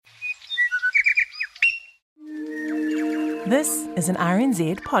This is an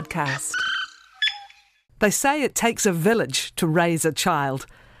RNZ podcast. They say it takes a village to raise a child.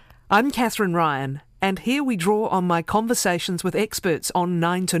 I'm Catherine Ryan, and here we draw on my conversations with experts on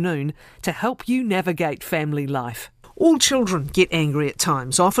 9 to Noon to help you navigate family life. All children get angry at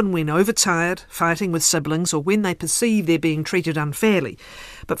times, often when overtired, fighting with siblings, or when they perceive they're being treated unfairly.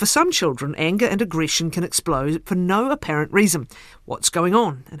 But for some children, anger and aggression can explode for no apparent reason. What's going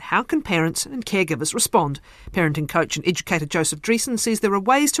on, and how can parents and caregivers respond? Parenting coach and educator Joseph Dreesen says there are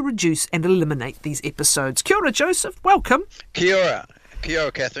ways to reduce and eliminate these episodes. Kia ora, Joseph. Welcome. Kia ora. Kia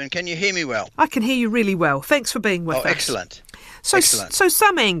ora, Catherine. Can you hear me well? I can hear you really well. Thanks for being with us. Excellent. Excellent. So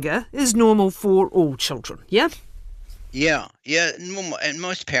some anger is normal for all children, yeah? Yeah, normal, and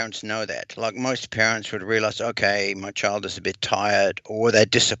most parents know that. Like, most parents would realise, okay, my child is a bit tired, or they're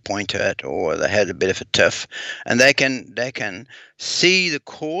disappointed, or they had a bit of a tiff, and they can see the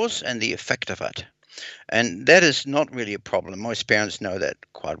cause and the effect of it. And that is not really a problem. Most parents know that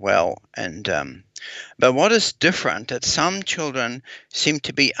quite well. And but what is different, that some children seem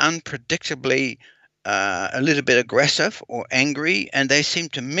to be unpredictably a little bit aggressive or angry, and they seem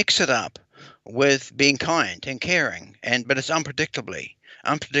to mix it up with being kind and caring, but it's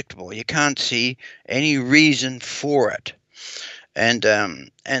unpredictable. You can't see any reason for it, and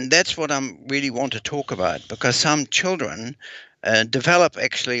that's what I really want to talk about, because some children develop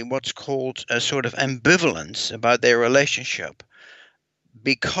actually what's called a sort of ambivalence about their relationship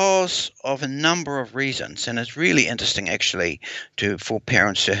because of a number of reasons, and it's really interesting actually for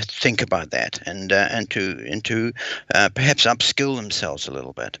parents to think about that and to perhaps upskill themselves a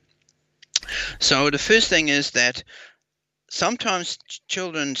little bit. So the first thing is that sometimes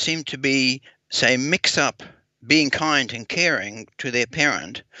children seem to mix up being kind and caring to their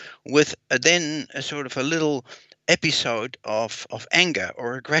parent with then a sort of a little episode of anger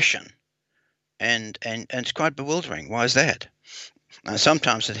or aggression. And it's quite bewildering. Why is that?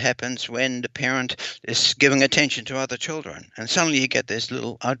 Sometimes it happens when the parent is giving attention to other children, and suddenly you get this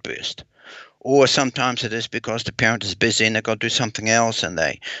little outburst. Or sometimes it is because the parent is busy and they've got to do something else, and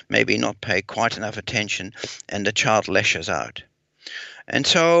they maybe not pay quite enough attention, and the child lashes out. And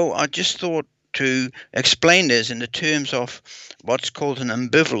so I just thought to explain this in the terms of what's called an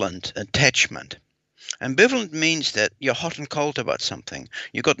ambivalent attachment. Ambivalent means that you're hot and cold about something.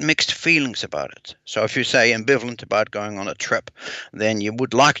 You've got mixed feelings about it. So if you say ambivalent about going on a trip, then you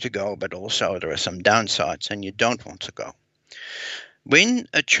would like to go, but also there are some downsides and you don't want to go. When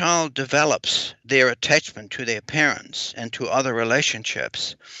a child develops their attachment to their parents and to other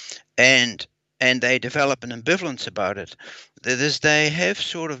relationships, and they develop an ambivalence about it, that is, they have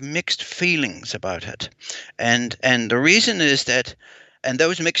sort of mixed feelings about it. And the reason is that, and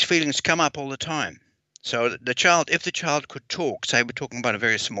those mixed feelings come up all the time. So the child, if the child could talk, say we're talking about a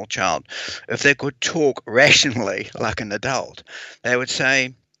very small child, if they could talk rationally like an adult, they would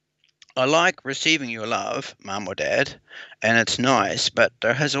say, I like receiving your love, Mum or Dad, and it's nice, but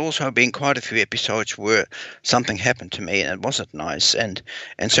there has also been quite a few episodes where something happened to me and it wasn't nice. And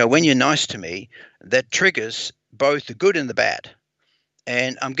so when you're nice to me, that triggers both the good and the bad.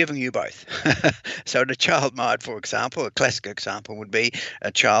 And I'm giving you both. So the child might, for example, a classic example would be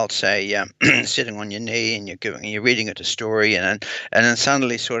a child, say, sitting on your knee and you're reading it a story, and then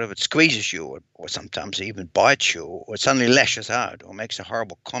suddenly sort of it squeezes you, or sometimes even bites you, or suddenly lashes out or makes a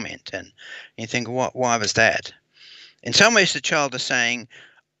horrible comment, and you think, why was that? In some ways, the child is saying,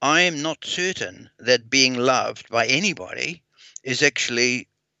 I am not certain that being loved by anybody is actually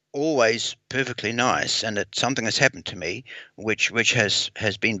always perfectly nice, and that something has happened to me which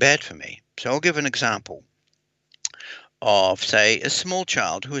has been bad for me. So I'll give an example of, say, a small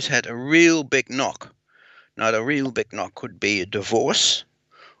child who has had a real big knock. Now, the real big knock could be a divorce,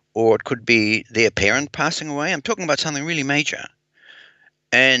 or it could be their parent passing away. I'm talking about something really major.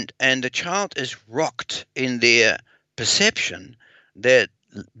 And the child is rocked in their perception that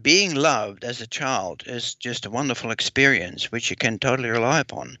being loved as a child is just a wonderful experience which you can totally rely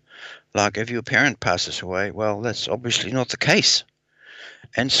upon. Like, if your parent passes away, well, that's obviously not the case.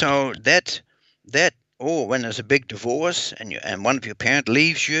 And so or when there's a big divorce and one of your parents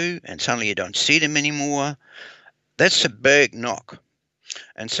leaves you and suddenly you don't see them anymore, that's a big knock.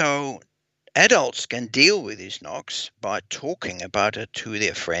 And so adults can deal with these knocks by talking about it to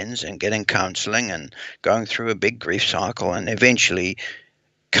their friends and getting counseling and going through a big grief cycle and eventually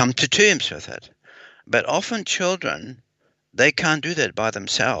come to terms with it. But often children, they can't do that by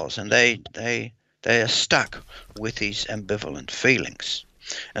themselves, and they are stuck with these ambivalent feelings.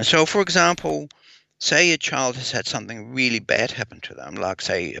 And so, for example, say a child has had something really bad happen to them, like,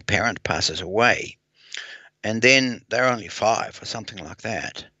 say, a parent passes away, and then they're only 5 or something like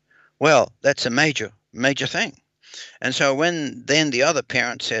that. Well, that's a major thing. And so when then the other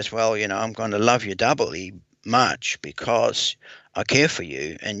parent says, well, I'm going to love you doubly much because I care for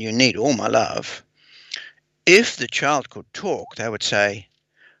you and you need all my love. If the child could talk, they would say,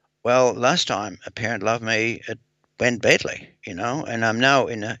 well, last time a parent loved me, it went badly, and I'm now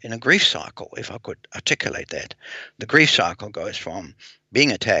in a grief cycle, if I could articulate that. The grief cycle goes from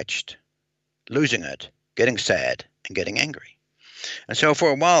being attached, losing it, getting sad, and getting angry. And so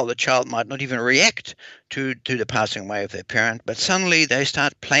for a while, the child might not even react to the passing away of their parent, but suddenly they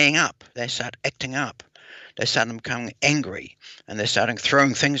start playing up, they start acting up. They start becoming angry, and they're starting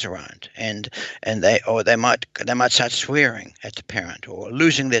throwing things around, and they might start swearing at the parent or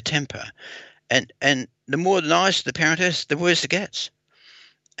losing their temper, and the more nice the parent is, the worse it gets.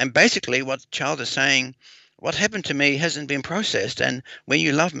 And basically, what the child is saying, what happened to me hasn't been processed, and when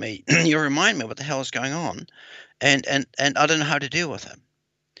you love me, you remind me what the hell is going on, and I don't know how to deal with it.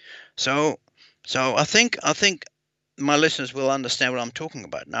 So I think my listeners will understand what I'm talking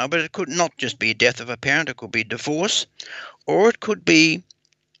about now, but it could not just be death of a parent. It could be divorce, or it could be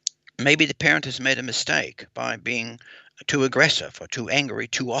maybe the parent has made a mistake by being too aggressive or too angry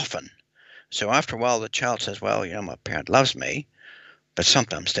too often. So after a while, the child says, well, my parent loves me, but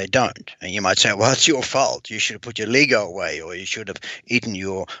sometimes they don't. And you might say, well, it's your fault. You should have put your Lego away, or you should have eaten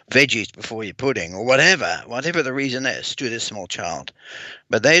your veggies before your pudding, or whatever the reason is to this small child.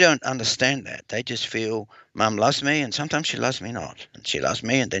 But they don't understand that. They just feel mum loves me, and sometimes she loves me not. And she loves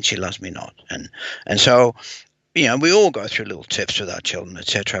me, and then she loves me not. And so, we all go through little tips with our children,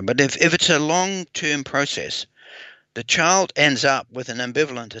 etc. But if it's a long-term process, the child ends up with an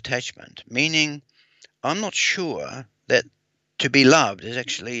ambivalent attachment, meaning I'm not sure that to be loved is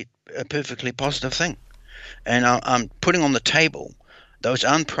actually a perfectly positive thing. And I'm putting on the table those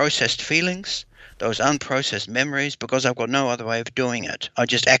unprocessed feelings, those unprocessed memories, because I've got no other way of doing it. I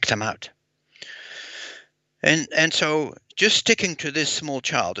just act them out. And so just sticking to this small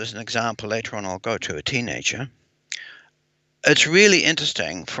child as an example, later on I'll go to a teenager, it's really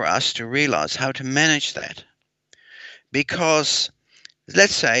interesting for us to realize how to manage that. Because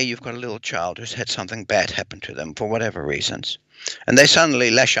let's say you've got a little child who's had something bad happen to them for whatever reasons, and they suddenly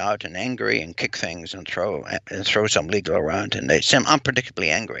lash out and angry and kick things and throw some Lego around, and they seem unpredictably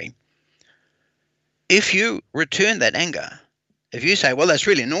angry. If you return that anger, if you say, well, that's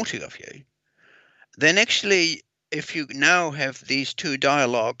really naughty of you, then actually, if you now have these two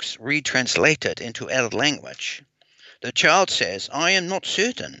dialogues retranslated into adult language, the child says, I am not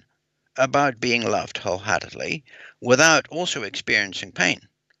certain about being loved wholeheartedly without also experiencing pain,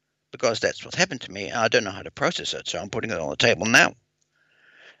 because that's what happened to me. I don't know how to process it, so I'm putting it on the table now.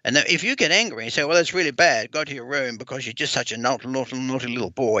 And now if you get angry and say, well, that's really bad, go to your room because you're just such a naughty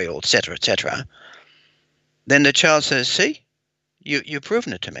little boy, or etc., then the child says, see, you've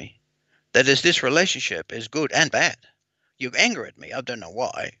proven it to me. That is, this relationship is good and bad. You're angry at me. I don't know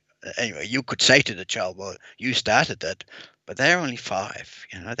why. Anyway, you could say to the child, well, you started it, but they're only 5.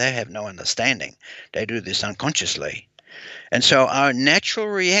 They have no understanding. They do this unconsciously. And so our natural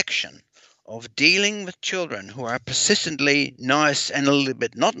reaction of dealing with children who are persistently nice and a little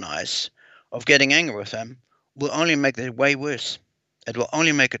bit not nice, of getting angry with them, will only make it way worse. It will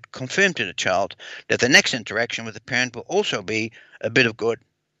only make it confirm to the child that the next interaction with the parent will also be a bit of good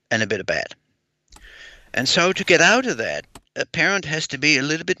and a bit of bad. And so to get out of that, a parent has to be a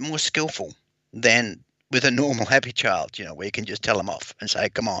little bit more skillful than with a normal happy child, where you can just tell them off and say,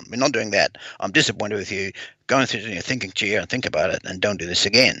 come on, we're not doing that. I'm disappointed with you. Go into your thinking chair and think about it and don't do this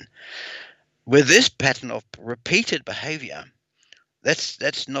again. With this pattern of repeated behavior,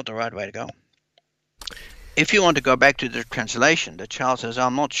 that's not the right way to go. If you want to go back to the translation, the child says,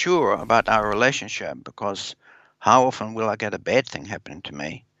 I'm not sure about our relationship because how often will I get a bad thing happening to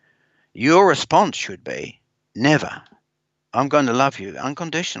me? Your response should be, never. I'm going to love you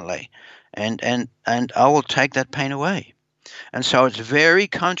unconditionally, and I will take that pain away. And so it's very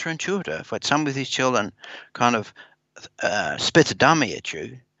counterintuitive when some of these children kind of spit a dummy at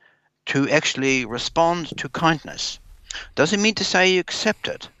you to actually respond to kindness. Doesn't mean to say you accept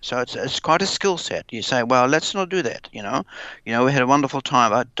it. So it's quite a skill set. You say, well, let's not do that. We had a wonderful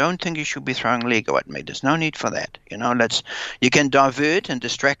time. I don't think you should be throwing Lego at me. There's no need for that. You can divert and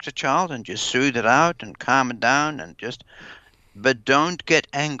distract a child and just soothe it out and calm it down but don't get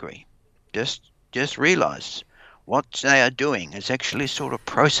angry. Just realize what they are doing is actually sort of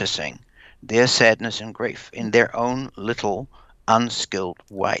processing their sadness and grief in their own little unskilled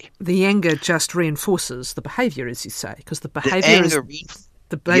way. The anger just reinforces the behaviour, as you say, because the behaviour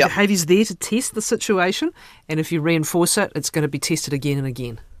is there to test the situation, and if you reinforce it, it's going to be tested again and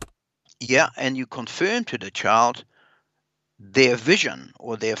again. Yeah, and you confirm to the child their vision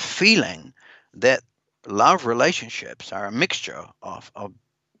or their feeling that love relationships are a mixture of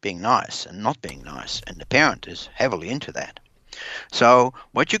being nice and not being nice, and the parent is heavily into that. So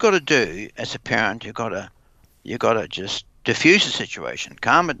what you got to do as a parent, you got to just diffuse the situation,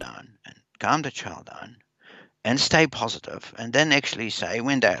 calm it down, and calm the child down, and stay positive, and then actually say,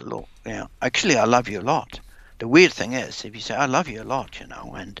 when they look, actually, I love you a lot. The weird thing is, if you say, I love you a lot,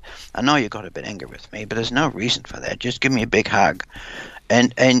 and I know you got a bit angry with me, but there's no reason for that. Just give me a big hug.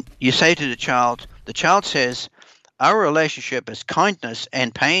 And you say to the child says, our relationship is kindness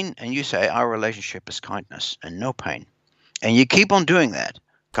and pain, and you say, our relationship is kindness and no pain. And you keep on doing that.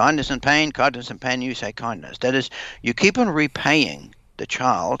 Kindness and pain, you say kindness. That is, you keep on repaying the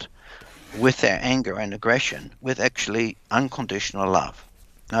child with their anger and aggression with actually unconditional love.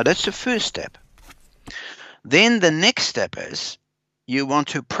 Now, that's the first step. Then the next step is you want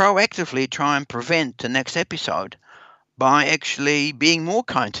to proactively try and prevent the next episode by actually being more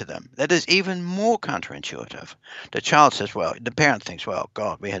kind to them. That is even more counterintuitive. The child says, well, the parent thinks, well,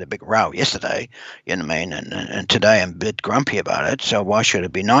 God, we had a big row yesterday, you know what I mean, and today I'm a bit grumpy about it, so why should I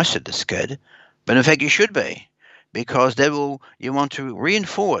be nice to this kid? But in fact, you should be, because you want to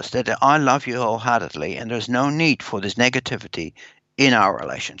reinforce that I love you wholeheartedly and there's no need for this negativity in our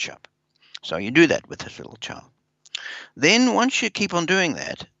relationship. So you do that with this little child. Then once you keep on doing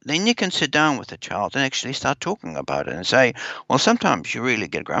that, then you can sit down with the child and actually start talking about it and say, well, sometimes you really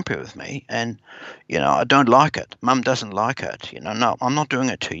get grumpy with me and, I don't like it. Mum doesn't like it. No, I'm not doing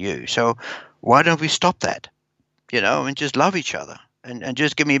it to you. So why don't we stop that, and just love each other and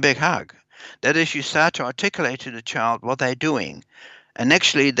just give me a big hug. That is, you start to articulate to the child what they're doing. And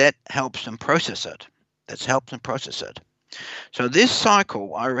actually that helps them process it. So this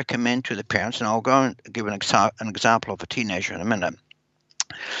cycle I recommend to the parents, and I'll go and give an example of a teenager in a minute,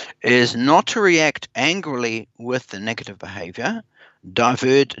 is not to react angrily with the negative behavior,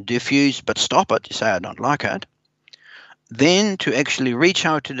 divert, diffuse, but stop it. You say, I don't like it. Then to actually reach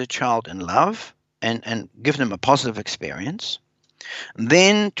out to the child in love and give them a positive experience.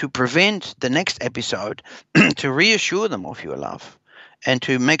 Then to prevent the next episode, to reassure them of your love and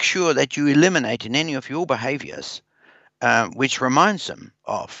to make sure that you eliminate in any of your behaviors which reminds them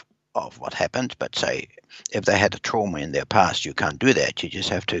of what happened. But say if they had a trauma in their past, you can't do that. You just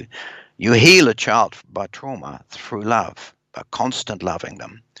have to, you heal a child by trauma through love, by constant loving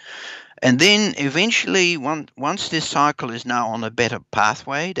them. And then eventually, once this cycle is now on a better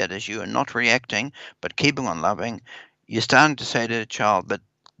pathway, that is, you are not reacting, but keeping on loving, you're starting to say to the child, but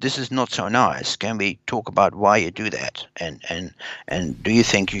this is not so nice. Can we talk about why you do that? And do you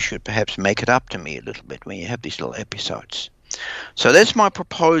think you should perhaps make it up to me a little bit when you have these little episodes? So that's my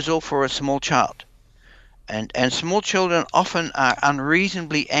proposal for a small child. And small children often are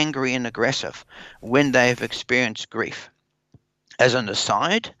unreasonably angry and aggressive when they have experienced grief. As an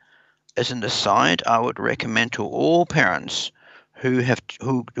aside, I would recommend to all parents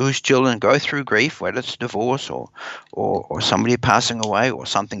whose children go through grief, whether it's divorce or somebody passing away or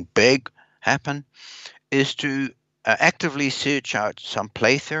something big happen, is to actively search out some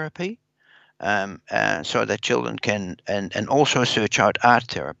play therapy, so that children can, and also search out art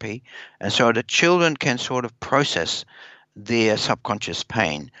therapy, and so that children can sort of process their subconscious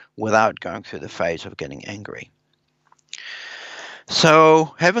pain without going through the phase of getting angry.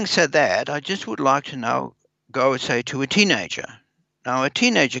 So having said that, I just would like to now go, say, to a teenager. Now, a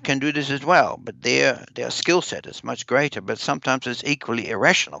teenager can do this as well, but their skill set is much greater, but sometimes it's equally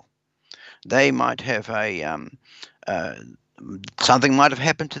irrational. They might have something might have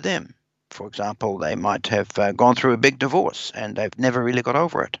happened to them. For example, they might have gone through a big divorce and they've never really got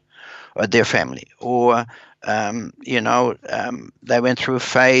over it, or their family. Or, they went through a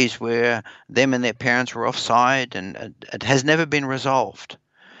phase where them and their parents were offside and it has never been resolved.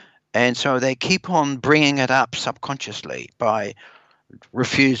 And so they keep on bringing it up subconsciously by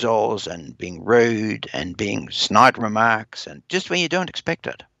refusals and being rude and being snide remarks, and just when you don't expect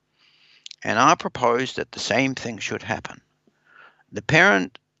it. And I propose that the same thing should happen. The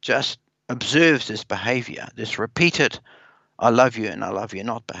parent just observes this behavior, this repeated I love you and I love you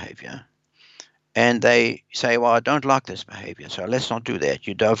not behavior, and they say, well, I don't like this behavior, so let's not do that.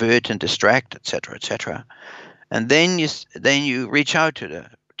 You divert and distract, etc., etc. And then you reach out to the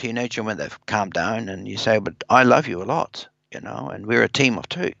teenager when they've calmed down and you say, but I love you a lot, and we're a team of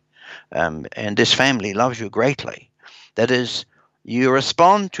two, and this family loves you greatly. That is, you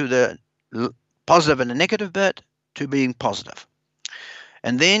respond to the positive and the negative bit to being positive.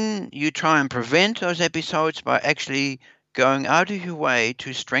 And then you try and prevent those episodes by actually going out of your way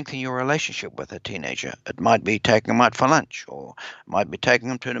to strengthen your relationship with a teenager. It might be taking them out for lunch, or it might be taking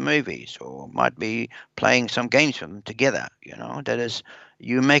them to the movies, or it might be playing some games with them together. That is,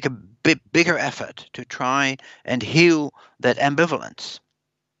 you make a bit bigger effort to try and heal that ambivalence.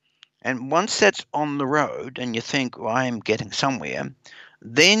 And once that's on the road and you think, well, I am getting somewhere,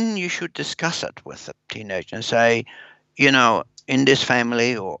 then you should discuss it with the teenager and say, in this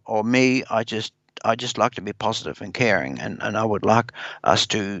family or me, I just like to be positive and caring, and I would like us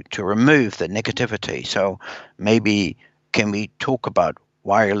to remove the negativity. So maybe can we talk about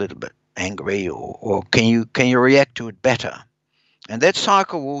why you're a little bit angry, or can you react to it better? And that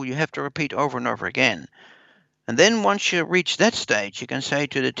cycle you have to repeat over and over again. And then once you reach that stage, you can say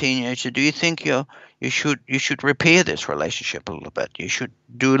to the teenager, do you think you should repair this relationship a little bit? You should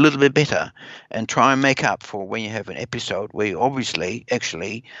do a little bit better and try and make up for when you have an episode where you're obviously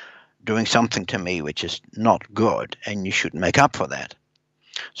actually doing something to me which is not good, and you should make up for that.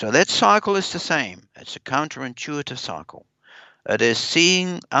 So that cycle is the same. It's a counterintuitive cycle. It is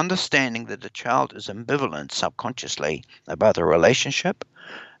understanding that the child is ambivalent subconsciously about the relationship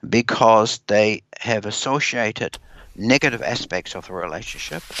because they have associated negative aspects of the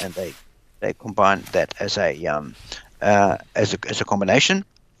relationship, and they combine that as a combination,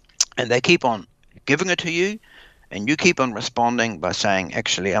 and they keep on giving it to you, and you keep on responding by saying,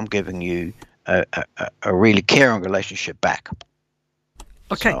 actually, I'm giving you a really caring relationship back.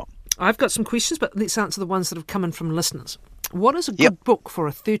 Okay, So, I've got some questions, but let's answer the ones that have come in from listeners. What is a good book for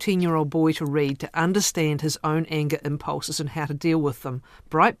a 13-year-old boy to read to understand his own anger impulses and how to deal with them?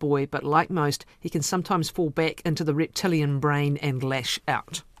 Bright boy, but like most, he can sometimes fall back into the reptilian brain and lash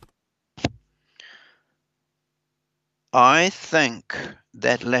out. I think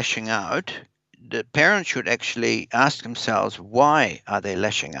that lashing out, the parents should actually ask themselves, why are they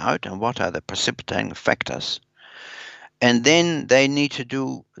lashing out and what are the precipitating factors? And then they need to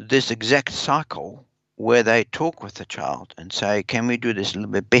do this exact cycle where they talk with the child and say, can we do this a little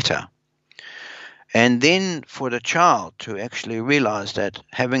bit better? And then for the child to actually realize that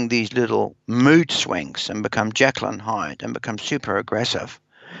having these little mood swings and become Jekyll and Hyde and become super aggressive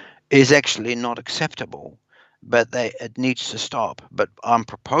is actually not acceptable, but it needs to stop. But I'm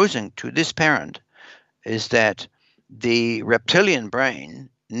proposing to this parent is that the reptilian brain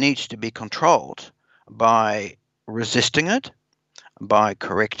needs to be controlled by resisting it, by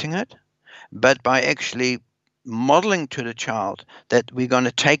correcting it, but by actually modeling to the child that we're going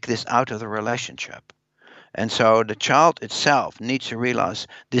to take this out of the relationship. And so the child itself needs to realize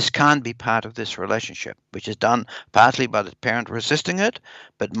this can't be part of this relationship, which is done partly by the parent resisting it,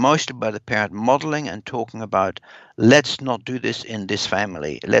 but mostly by the parent modeling and talking about, let's not do this in this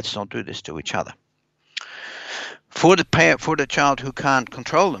family. Let's not do this to each other. For the child who can't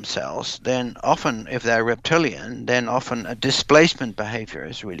control themselves, then often, if they're reptilian, then often a displacement behavior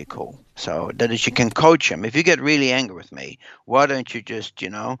is really cool. So that is, you can coach them. If you get really angry with me, why don't you just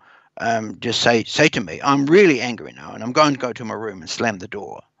say to me, I'm really angry now, and I'm going to go to my room and slam the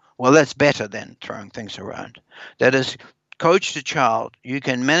door. Well, that's better than throwing things around. That is, coach the child. You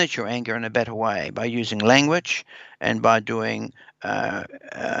can manage your anger in a better way by using language and by doing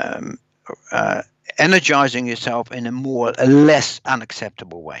energizing yourself in a less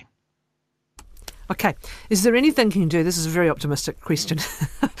unacceptable way. Okay, is there anything you can do, this is a very optimistic question,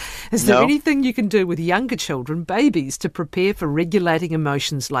 is there anything you can do with younger children, babies, to prepare for regulating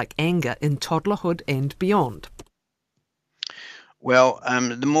emotions like anger in toddlerhood and beyond? Well,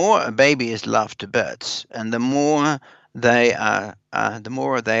 the more a baby is loved to bits, and the more they are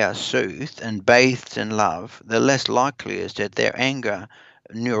soothed and bathed in love, the less likely is that their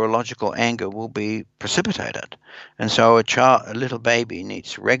neurological anger will be precipitated. And so a little baby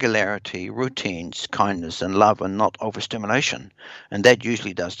needs regularity, routines, kindness, and love, and not overstimulation. And that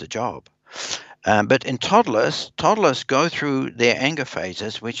usually does the job. But in toddlers go through their anger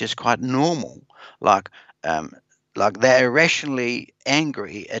phases, which is quite normal. Like they're irrationally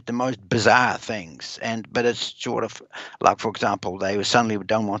angry at the most bizarre things, but it's sort of like, for example, they suddenly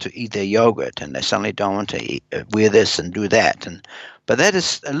don't want to eat their yogurt, and they suddenly don't want to wear this and do that, but that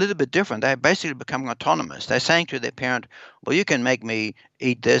is a little bit different. They're basically becoming autonomous. They're saying to their parent, well, you can make me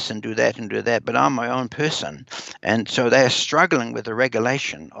eat this and do that, but I'm my own person. And so they're struggling with the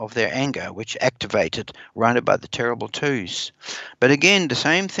regulation of their anger, which activated right about the terrible twos. But again, the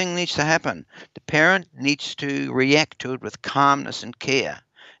same thing needs to happen. The parent needs to react to it with calmness and care,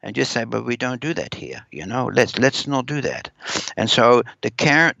 and just say, but we don't do that here, let's not do that. And so the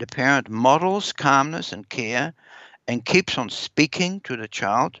parent models calmness and care and keeps on speaking to the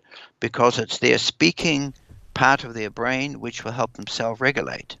child, because it's their speaking part of their brain which will help them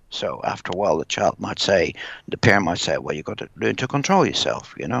self-regulate. So after a while, the parent might say, well, you've got to learn to control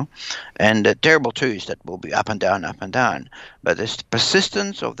yourself, And the terrible twos, that will be up and down, up and down. But it's the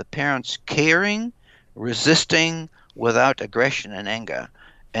persistence of the parents caring, resisting without aggression and anger,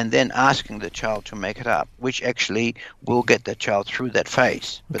 and then asking the child to make it up, which actually will get the child through that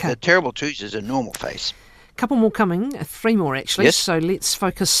phase. But the terrible twos is a normal phase. Couple more coming, 3 more actually, Yes. so let's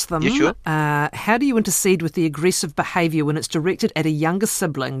focus them. Yes, sure. How do you intercede with the aggressive behaviour when it's directed at a younger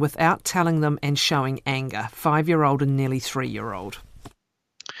sibling without telling them and showing anger? 5-year-old and nearly 3-year-old.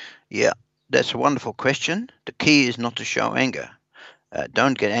 Yeah, that's a wonderful question. The key is not to show anger.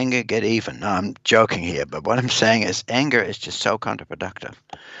 Don't get angry, get even. No, I'm joking here, but what I'm saying is anger is just so counterproductive.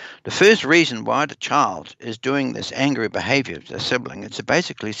 The first reason why the child is doing this angry behavior to their sibling, it's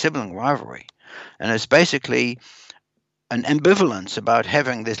basically sibling rivalry. And it's basically an ambivalence about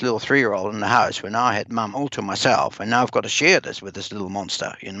having this little 3-year-old in the house when I had mum all to myself, and now I've got to share this with this little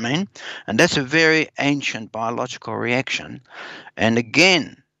monster, you know what I mean? And that's a very ancient biological reaction. And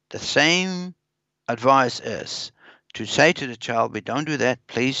again, the same advice is to say to the child, we don't do that,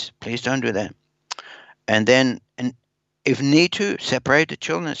 please don't do that. And then, and if need to, separate the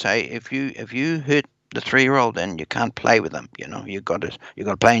children and say, if you hurt the 3-year-old, then you can't play with them. You know, you got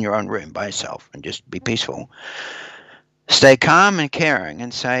to play in your own room by yourself and just be peaceful. Stay calm and caring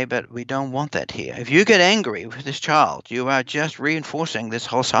and say, but we don't want that here. If you get angry with this child, you are just reinforcing this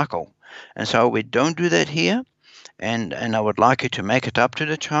whole cycle. And so we don't do that here. And I would like you to make it up to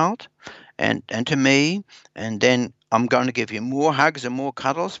the child and to me. And then I'm going to give you more hugs and more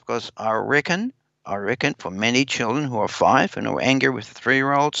cuddles, because I reckon for many children who are 5 and who are angry with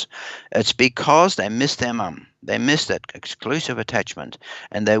 3-year-olds, it's because they miss their mum. They miss that exclusive attachment,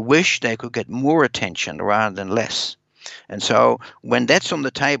 and they wish they could get more attention rather than less. And so when that's on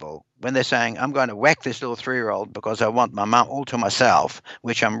the table, when they're saying, I'm going to whack this little 3-year-old because I want my mum all to myself,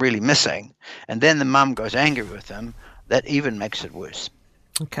 which I'm really missing, and then the mum goes angry with them, that even makes it worse.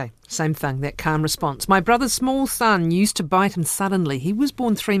 Okay, same thing, that calm response. My brother's small son used to bite him suddenly. He was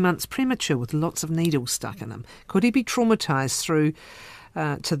born 3 months premature with lots of needles stuck in him. Could he be traumatised due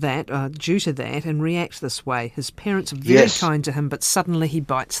to that, and react this way? His parents are very kind to him, but suddenly he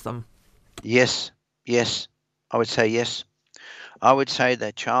bites them. Yes. I would say yes. I would say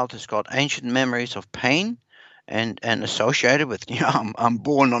that child has got ancient memories of pain and associated with, I'm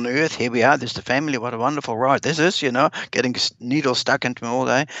born on earth, here we are, this is the family, what a wonderful ride this is, getting needles stuck into me all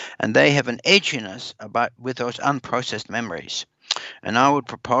day. And they have an edginess with those unprocessed memories. And I would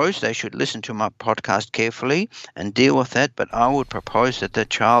propose they should listen to my podcast carefully and deal with that, but I would propose that the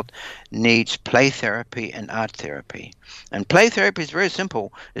child needs play therapy and art therapy. And play therapy is very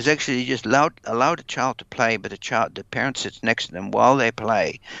simple. It's actually just allow the child to play, but the parent sits next to them while they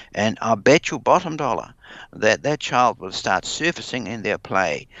play. And I'll bet you bottom dollar that child will start surfacing in their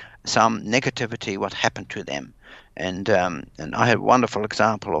play some negativity, what happened to them. And I had a wonderful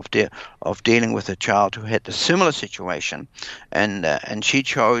example of dealing with a child who had a similar situation, and she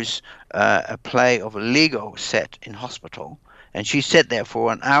chose a play of a Lego set in hospital, and she sat there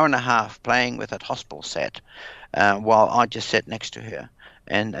for an hour and a half playing with that hospital set, while I just sat next to her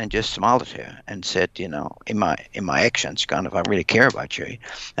and just smiled at her and said, in my actions, kind of, I really care about you.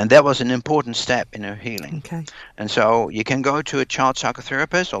 And that was an important step in her healing. Okay. And so you can go to a child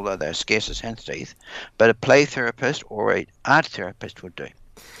psychotherapist, although they're scarce as hen's teeth, but a play therapist or an art therapist would do.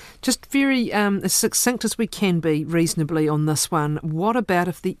 Just very as succinct as we can be reasonably on this one, what about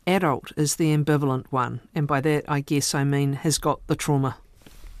if the adult is the ambivalent one? And by that, I guess I mean has got the trauma.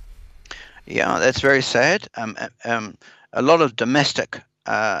 Yeah, that's very sad. A lot of domestic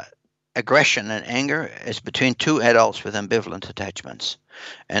aggression and anger is between two adults with ambivalent attachments.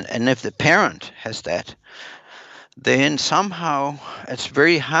 And if the parent has that, then somehow it's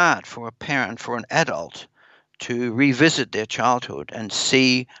very hard for an adult to revisit their childhood and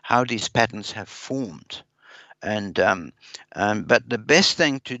see how these patterns have formed. But the best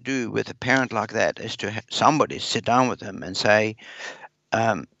thing to do with a parent like that is to have somebody sit down with them and say,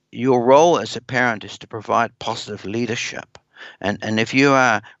 your role as a parent is to provide positive leadership. And if you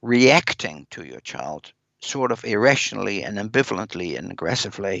are reacting to your child sort of irrationally and ambivalently and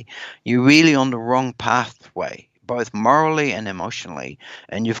aggressively, you're really on the wrong pathway, both morally and emotionally.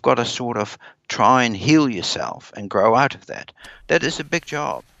 And you've got to sort of try and heal yourself and grow out of that. That is a big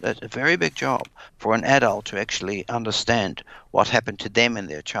job. That's a very big job for an adult to actually understand what happened to them in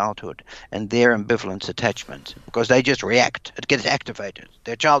their childhood and their ambivalent attachment, because they just react. It gets activated.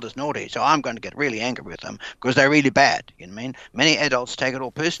 Their child is naughty, so I'm going to get really angry with them because they're really bad. You know what I mean? Many adults take it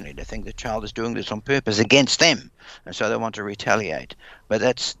all personally. They think the child is doing this on purpose against them, and so they want to retaliate.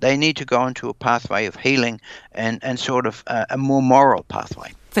 But they need to go into a pathway of healing and sort of a more moral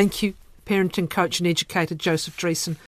pathway. Thank you, parenting coach and educator Joseph Dreesen.